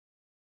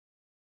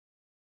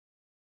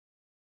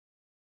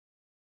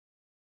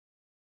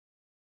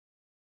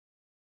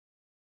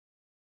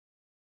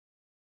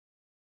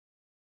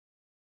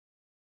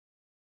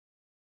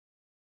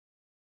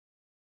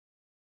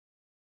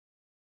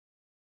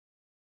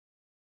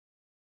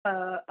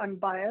I'm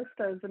biased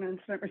as an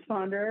incident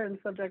responder and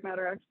subject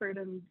matter expert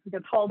and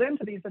gets hauled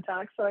into these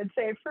attacks. So I'd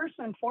say first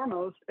and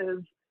foremost is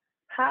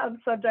have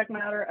subject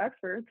matter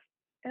experts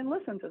and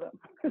listen to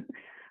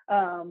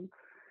them.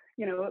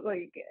 You know,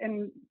 like,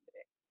 and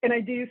I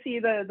do see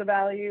the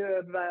value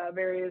of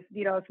various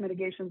DDoS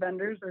mitigation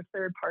vendors or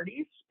third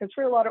parties. Because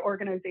for a lot of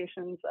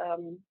organizations,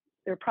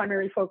 their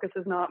primary focus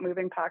is not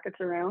moving packets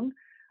around.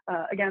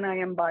 Again, I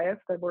am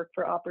biased. I've worked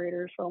for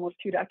operators for almost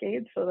 2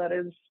 decades, so that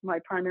is my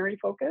primary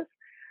focus.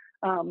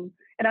 And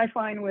I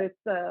find with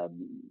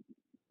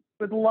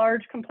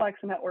large complex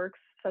networks,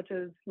 such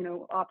as, you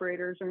know,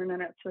 operators or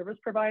internet service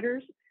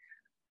providers,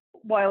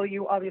 while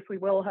you obviously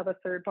will have a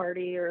third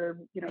party or,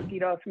 you know,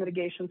 DDoS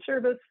mitigation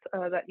service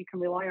that you can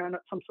rely on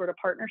some sort of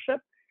partnership,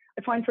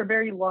 I find for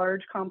very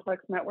large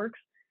complex networks,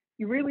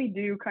 you really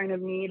do kind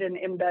of need an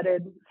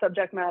embedded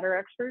subject matter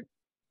expert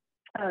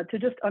to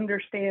just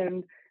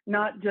understand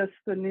not just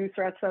the new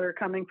threats that are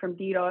coming from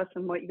DDoS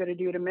and what you got to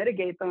do to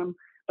mitigate them,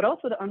 but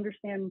also to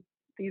understand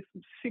these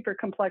super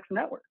complex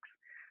networks,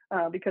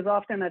 because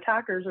often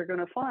attackers are going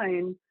to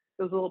find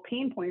those little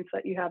pain points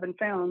that you haven't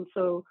found.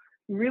 So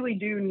you really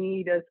do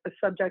need a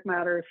subject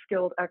matter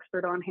skilled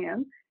expert on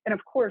hand. And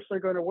of course, they're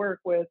going to work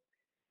with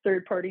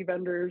third-party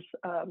vendors,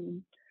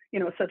 you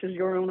know, such as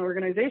your own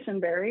organization,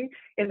 Barry,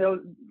 and those,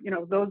 you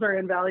know, those are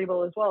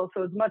invaluable as well.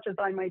 So as much as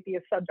I might be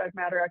a subject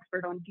matter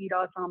expert on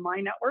DDoS on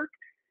my network,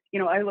 you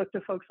know, I look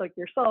to folks like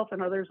yourself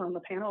and others on the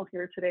panel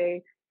here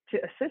today to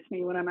assist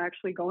me when I'm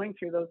actually going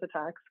through those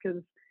attacks,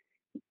 because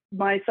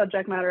my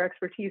subject matter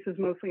expertise is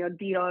mostly on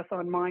DDoS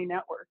on my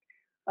network.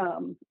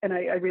 And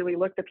I really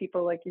look to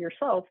people like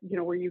yourself, you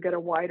know, where you get a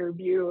wider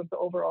view of the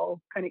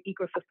overall kind of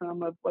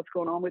ecosystem of what's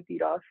going on with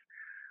DDoS.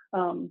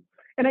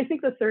 And I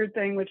think the third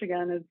thing, which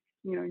again is,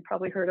 you know, you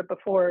probably heard it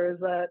before, is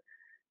that,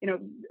 you know,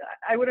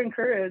 I would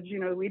encourage, you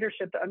know,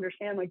 leadership to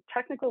understand, like,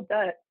 technical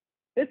debt,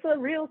 it's a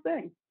real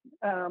thing.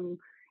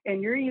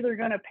 And you're either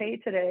going to pay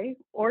today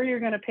or you're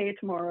going to pay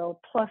tomorrow,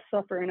 plus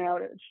suffer an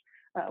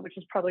outage, which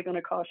is probably going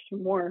to cost you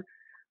more.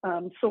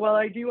 So while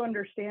I do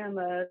understand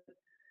that,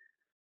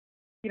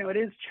 you know, it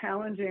is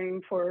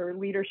challenging for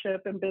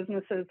leadership and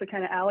businesses to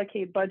kind of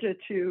allocate budget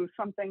to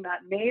something that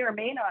may or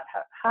may not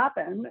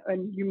happen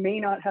and you may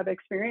not have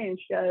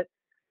experienced yet,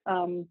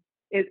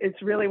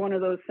 it's really one of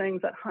those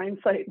things that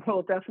hindsight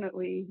will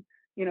definitely,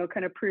 you know,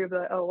 kind of prove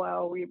that, oh,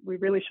 wow, we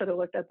really should have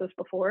looked at this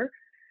before.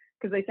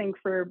 Because I think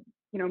for,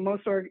 you know,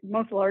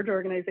 most large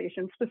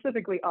organizations,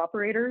 specifically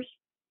operators,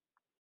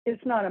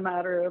 it's not a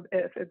matter of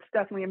if, it's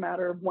definitely a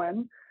matter of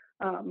when.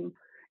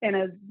 And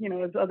as, you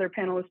know, as other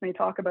panelists may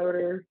talk about,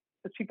 or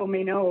as people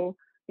may know,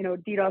 you know,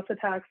 DDoS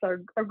attacks are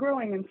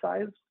growing in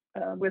size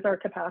with our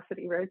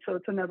capacity, right? So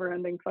it's a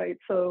never-ending fight.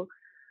 So,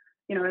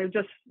 you know, it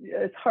just,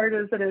 as hard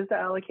as it is to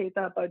allocate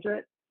that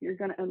budget, you're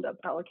going to end up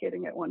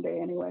allocating it one day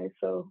anyway.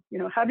 So, you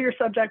know, have your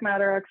subject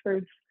matter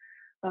experts,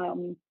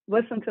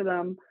 listen to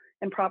them,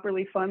 and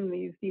properly fund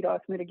these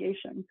DDoS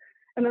mitigation.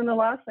 And then the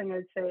last thing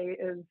I'd say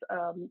is,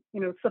 you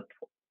know,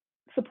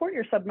 support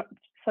your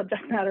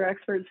subject matter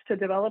experts to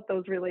develop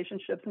those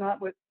relationships,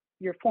 not with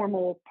your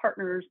formal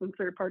partners and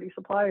third-party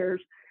suppliers,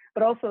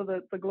 but also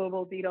the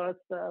global DDoS,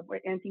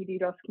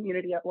 anti-DDoS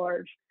community at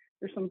large.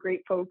 There's some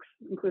great folks,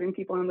 including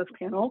people on this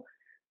panel,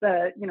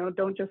 that, you know,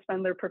 don't just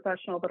spend their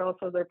professional, but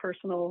also their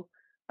personal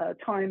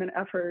time and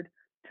effort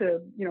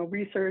to, you know,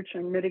 research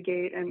and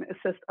mitigate and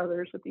assist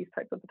others with these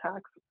types of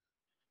attacks.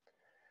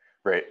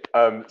 Right.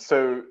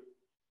 So,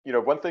 you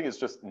know, one thing is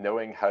just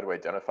knowing how to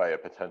identify a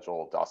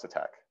potential DOS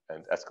attack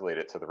and escalate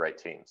it to the right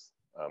teams.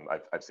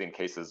 I've seen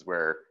cases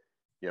where,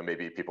 you know,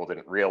 maybe people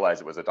didn't realize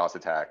it was a DOS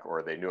attack,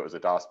 or they knew it was a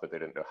DOS, but they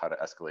didn't know how to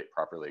escalate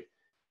properly.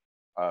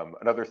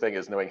 Another thing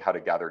is knowing how to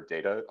gather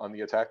data on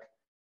the attack.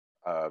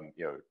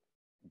 You know,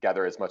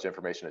 gather as much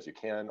information as you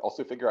can.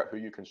 Also figure out who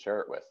you can share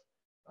it with.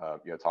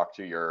 You know, talk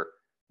to your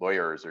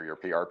lawyers or your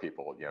PR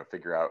people. You know,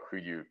 figure out who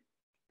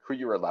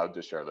you're allowed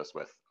to share this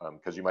with,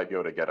 because you might be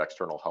able to get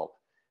external help.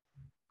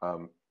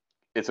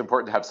 It's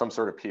important to have some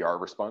sort of PR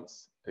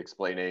response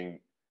explaining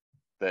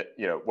that,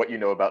 you know, what you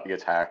know about the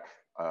attack.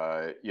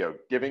 You know,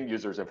 giving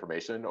users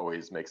information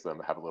always makes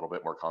them have a little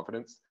bit more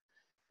confidence.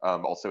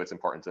 Also, it's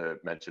important to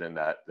mention in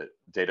that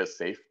data is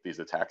safe. These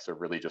attacks are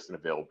really just an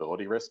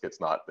availability risk. It's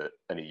not that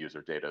any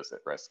user data is at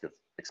risk of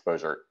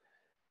exposure.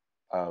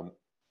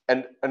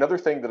 And another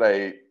thing that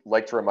I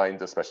like to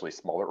remind, especially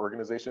smaller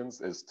organizations,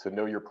 is to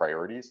know your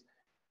priorities.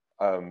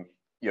 You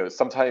know,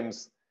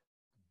 sometimes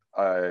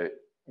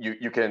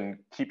you can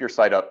keep your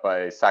site up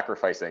by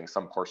sacrificing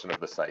some portion of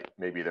the site.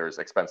 Maybe there's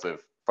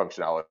expensive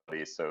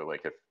functionality. So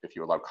like if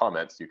you allow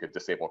comments, you could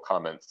disable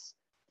comments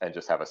and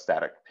just have a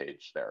static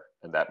page there,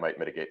 and that might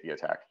mitigate the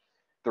attack.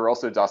 There are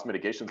also DOS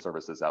mitigation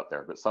services out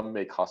there, but some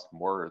may cost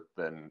more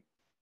than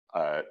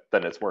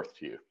it's worth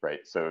to you, right?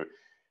 So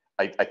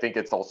I think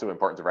it's also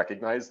important to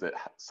recognize that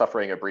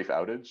suffering a brief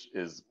outage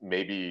is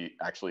maybe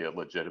actually a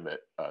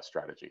legitimate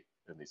strategy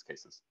in these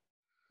cases.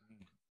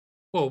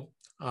 Well,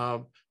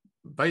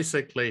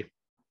 basically,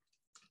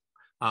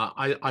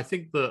 I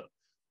think that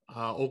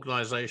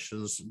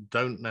organizations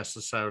don't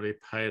necessarily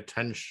pay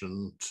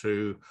attention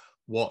to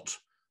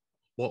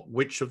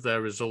which of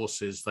their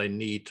resources they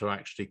need to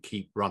actually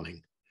keep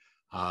running.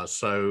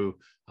 So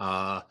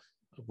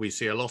we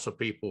see a lot of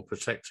people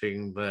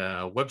protecting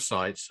their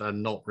websites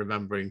and not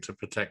remembering to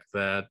protect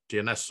their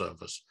DNS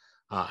servers.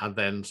 And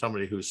then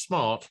somebody who's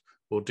smart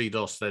will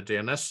DDoS their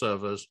DNS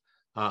servers.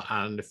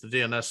 And if the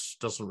DNS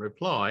doesn't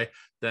reply,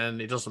 then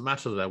it doesn't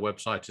matter their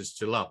website is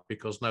still up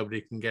because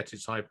nobody can get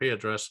its IP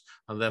address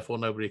and therefore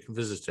nobody can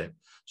visit it.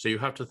 So you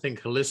have to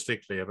think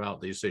holistically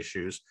about these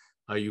issues.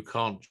 You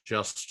can't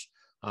just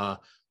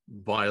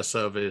buy a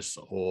service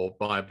or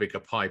buy a bigger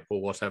pipe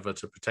or whatever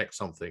to protect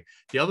something.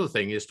 The other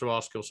thing is to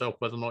ask yourself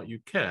whether or not you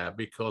care,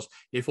 because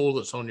if all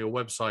that's on your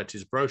website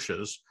is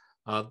brochures,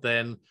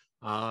 then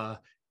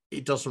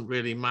it doesn't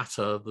really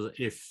matter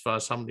if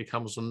somebody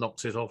comes and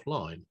knocks it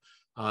offline.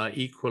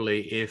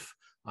 Equally, if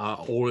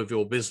all of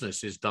your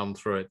business is done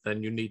through it,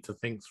 then you need to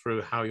think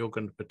through how you're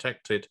going to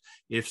protect it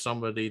if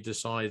somebody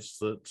decides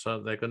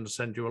that they're going to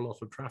send you a lot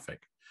of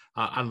traffic.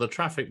 And the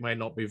traffic may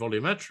not be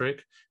volumetric.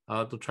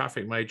 The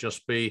traffic may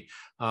just be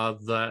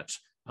that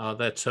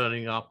they're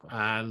turning up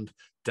and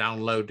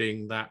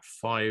downloading that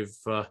 5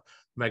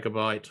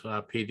 megabyte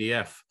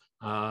PDF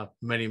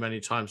many, many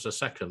times a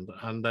second.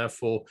 And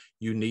therefore,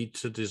 you need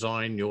to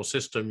design your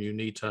system. You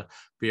need to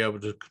be able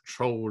to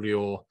control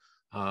your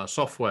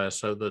software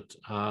so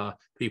that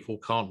people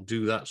can't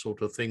do that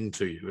sort of thing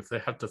to you. If they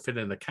have to fill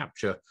in a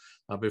captcha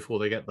before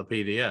they get the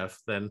PDF,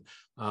 then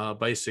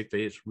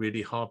basically it's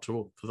really hard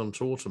for them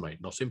to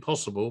automate. Not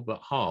impossible,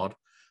 but hard.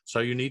 So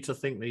you need to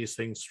think these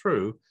things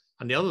through.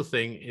 And the other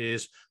thing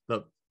is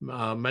that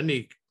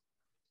many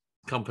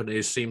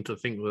companies seem to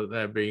think that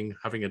they're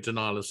having a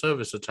denial of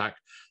service attack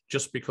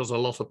just because a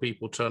lot of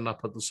people turn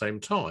up at the same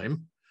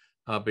time.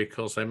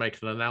 Because they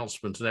make an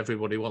announcement and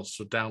everybody wants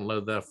to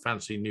download their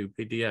fancy new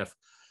PDF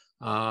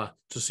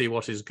to see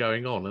what is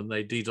going on, and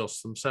they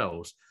DDoS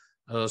themselves.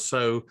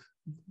 So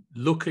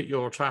look at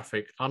your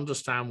traffic,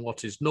 understand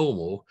what is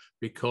normal,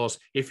 because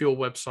if your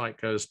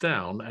website goes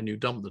down and you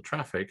dump the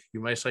traffic, you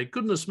may say,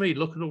 goodness me,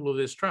 look at all of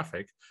this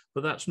traffic,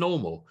 but that's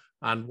normal.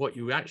 And what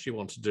you actually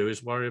want to do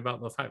is worry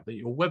about the fact that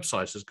your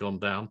website has gone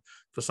down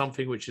for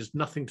something which is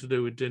nothing to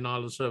do with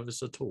denial of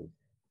service at all.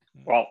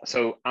 Well,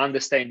 so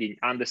understanding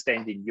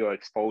your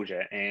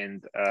exposure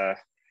and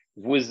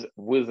with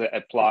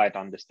applied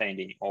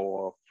understanding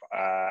of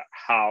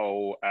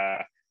how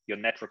your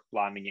network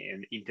plumbing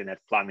and internet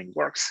plumbing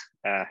works,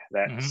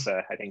 that's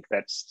I think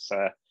that's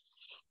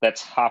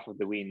half of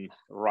the win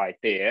right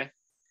there.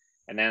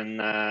 And then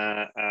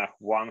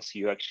once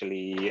you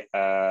actually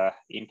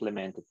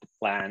implemented the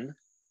plan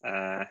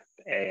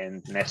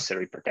and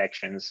necessary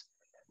protections,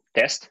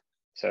 test.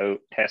 So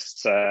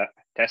tests are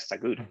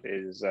good.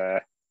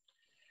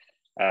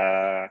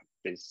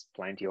 There's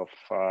plenty of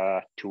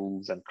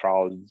tools and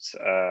crowds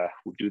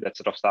who do that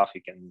sort of stuff.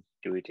 You can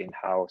do it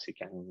in-house. You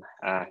can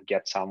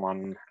get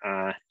someone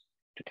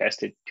to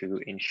test it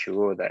to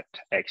ensure that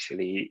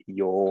actually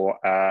your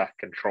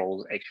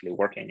controls actually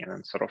working,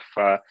 and sort of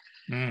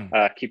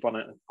keep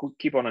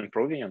on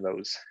improving on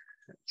those.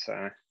 It's,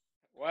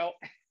 well,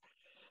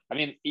 I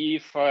mean,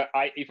 if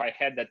I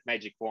had that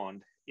magic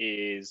wand,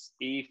 is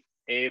if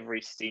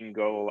every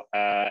single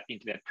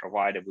internet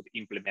provider would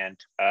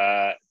implement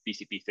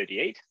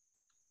BCP38,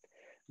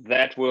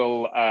 that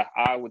will,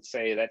 I would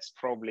say that's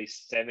probably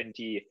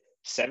 70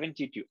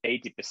 to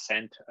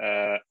 80%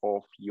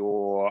 of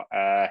your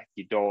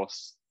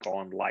DDoS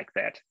gone like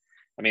that.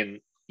 I mean,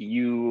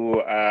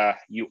 you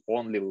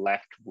only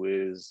left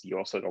with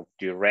your sort of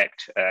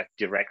direct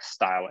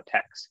style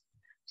attacks.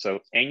 So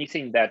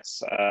anything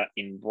that's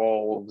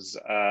involves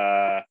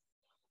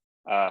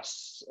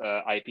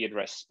IP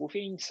address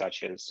spoofing,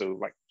 such as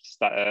like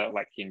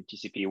in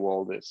TCP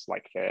world, there's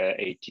like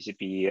a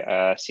TCP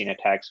SYN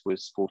attacks with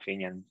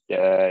spoofing and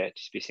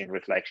TCP SYN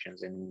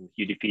reflections. In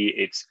UDP,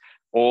 it's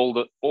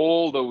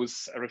all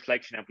those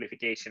reflection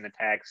amplification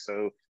attacks.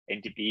 So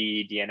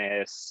NTP,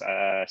 DNS,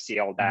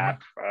 CLDAP,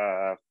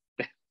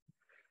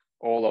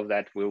 all of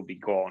that will be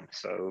gone.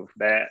 So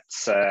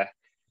that's a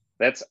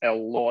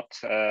lot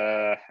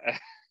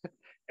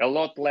a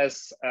lot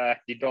less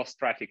DDoS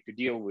traffic to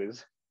deal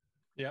with.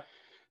 Yeah,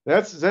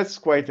 that's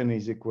quite an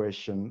easy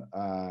question.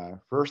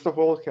 First of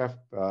all, have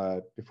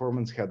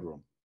performance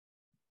headroom,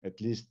 at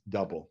least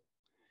double.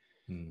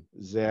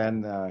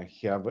 Then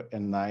have a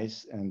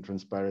nice and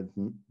transparent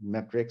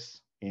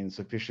metrics in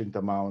sufficient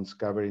amounts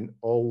covering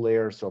all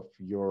layers of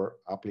your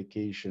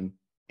application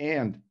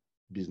and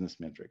business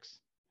metrics.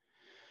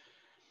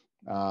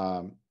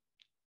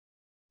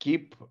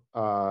 Keep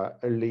a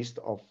list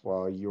of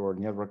your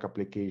network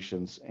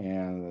applications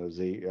and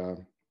the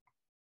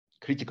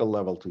critical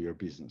level to your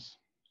business,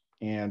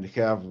 and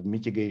have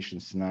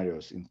mitigation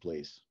scenarios in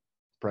place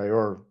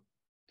prior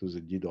to the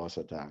DDoS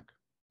attack.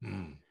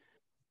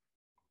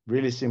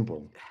 Really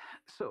simple.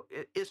 So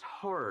it's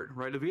hard,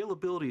 right?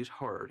 Availability is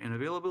hard, and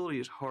availability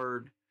is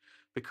hard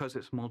because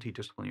it's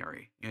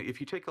multidisciplinary. You know, if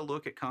you take a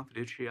look at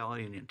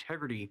confidentiality and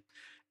integrity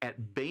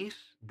at base,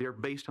 they're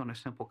based on a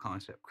simple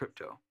concept,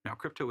 crypto. Now,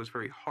 crypto is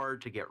very hard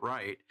to get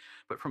right,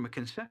 but from a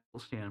conceptual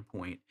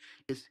standpoint,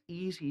 it's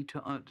easy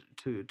to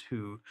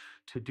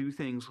do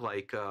things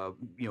like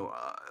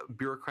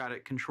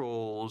bureaucratic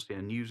controls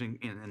and the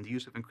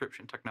use of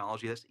encryption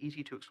technology. That's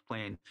easy to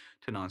explain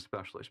to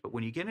non-specialists. But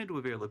when you get into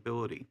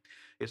availability,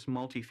 it's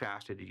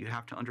multifaceted. You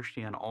have to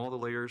understand all the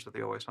layers of the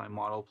OSI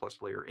model plus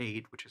layer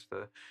 8, which is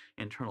the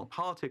internal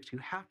politics. You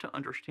have to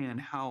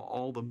understand how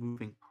all the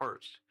moving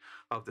parts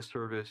of the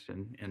service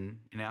and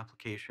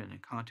application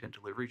and content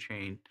delivery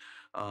chain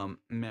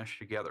mesh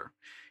together.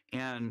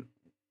 And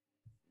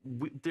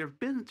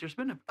there's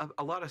been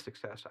a lot of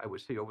success, I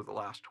would say, over the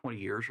last 20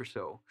 years or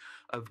so,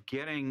 of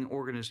getting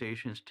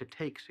organizations to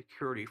take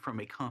security from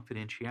a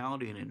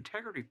confidentiality and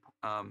integrity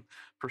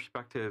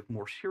perspective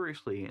more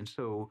seriously, and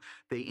so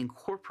they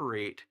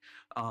incorporate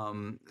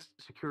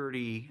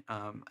security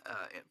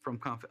from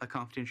a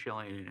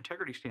confidentiality and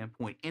integrity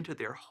standpoint into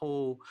their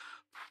whole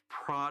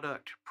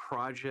project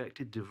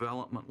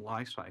development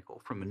lifecycle,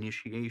 from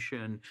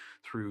initiation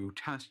through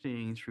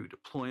testing, through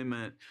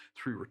deployment,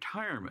 through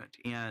retirement.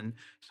 And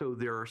so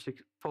there are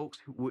folks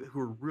who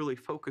are really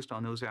focused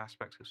on those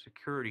aspects of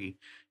security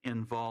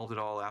involved at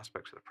all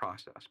aspects of the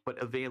process.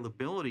 But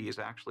availability is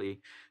actually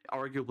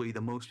arguably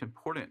the most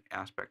important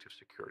aspect of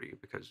security,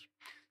 because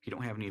if you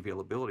don't have any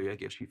availability, I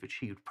guess you've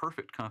achieved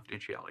perfect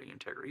confidentiality and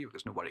integrity,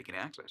 because nobody can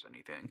access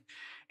anything.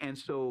 And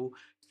so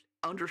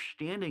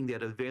understanding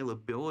that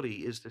availability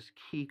is this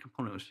key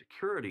component of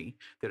security,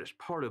 that is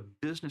part of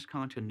business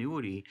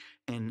continuity,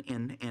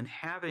 and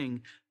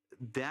having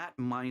that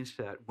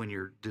mindset when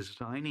you're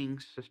designing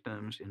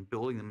systems and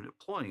building them and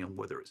deploying them,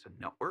 whether it's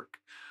a network,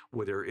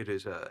 whether it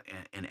is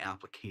an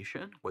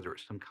application, whether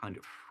it's some kind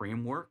of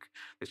framework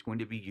that's going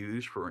to be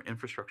used for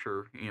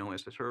infrastructure,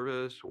 as a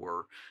service,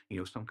 or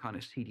some kind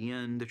of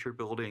CDN that you're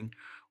building,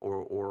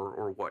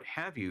 or what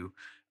have you.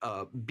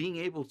 Being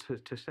able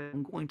to say,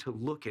 I'm going to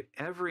look at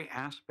every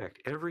aspect,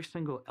 every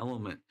single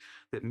element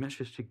that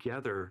meshes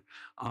together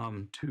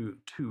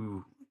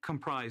to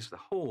comprise the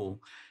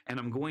whole, and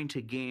I'm going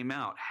to game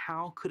out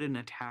how could an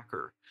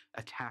attacker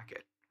attack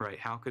it, right?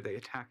 How could they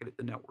attack it at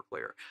the network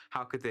layer?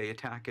 How could they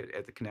attack it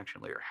at the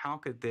connection layer? How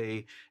could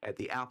they, at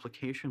the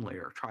application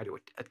layer, try to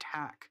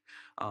attack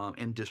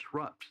and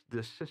disrupt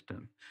this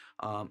system?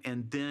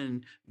 And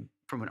then,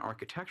 from an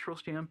architectural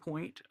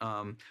standpoint,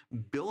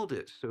 build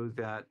it so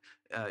that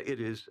it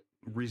is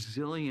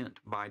resilient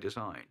by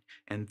design.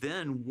 And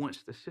then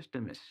once the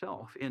system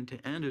itself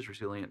end-to-end is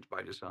resilient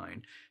by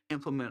design,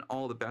 implement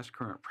all the best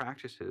current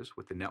practices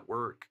with the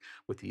network,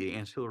 with the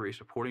ancillary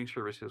supporting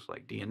services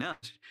like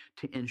DNS,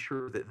 to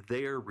ensure that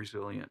they're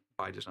resilient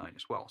by design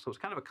as well. So it's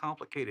kind of a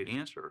complicated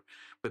answer,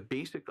 but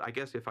basically, I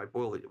guess if I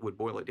would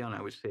boil it down,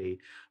 I would say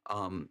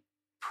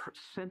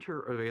center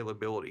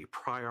availability,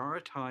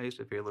 prioritize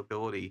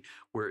availability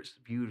where it's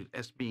viewed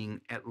as being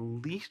at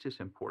least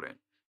as important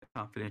as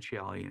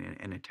confidentiality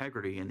and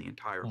integrity in the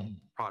entire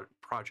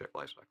project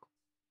lifecycle.